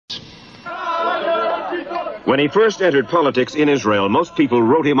When he first entered politics in Israel, most people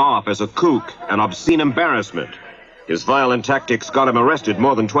wrote him off as a kook, an obscene embarrassment. His violent tactics got him arrested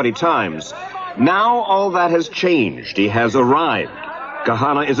more than 20 times. Now all that has changed. He has arrived.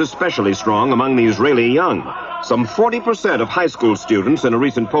 Kahane is especially strong among the Israeli young. Some 40% of high school students in a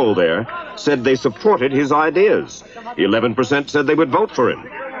recent poll there said they supported his ideas. 11% said they would vote for him.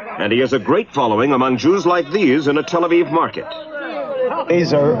 And he has a great following among Jews like these in a Tel Aviv market.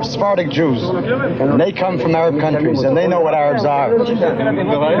 These are Sephardic Jews. They come from Arab countries, and they know what Arabs are.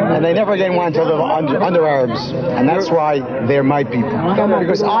 And they never again want to live under Arabs. And that's why they're my people.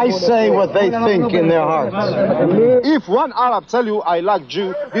 Because I say what they think in their hearts. If one Arab tell you, I like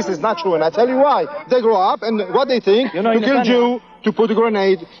Jew, this is not true. And I tell you why. They grow up, and what they think, to kill Jew, to put a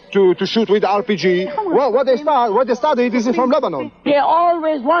grenade, to shoot with RPG. Well, what they study, this is from Lebanon. They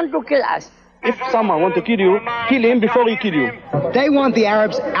always want to kill us. If someone wants to kill you, kill him before he kill you. They want the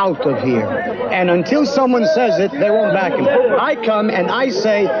Arabs out of here. And until someone says it, they won't back him. I come and I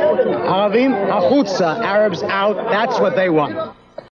say, Aravim, achutza, Arabs out, that's what they want.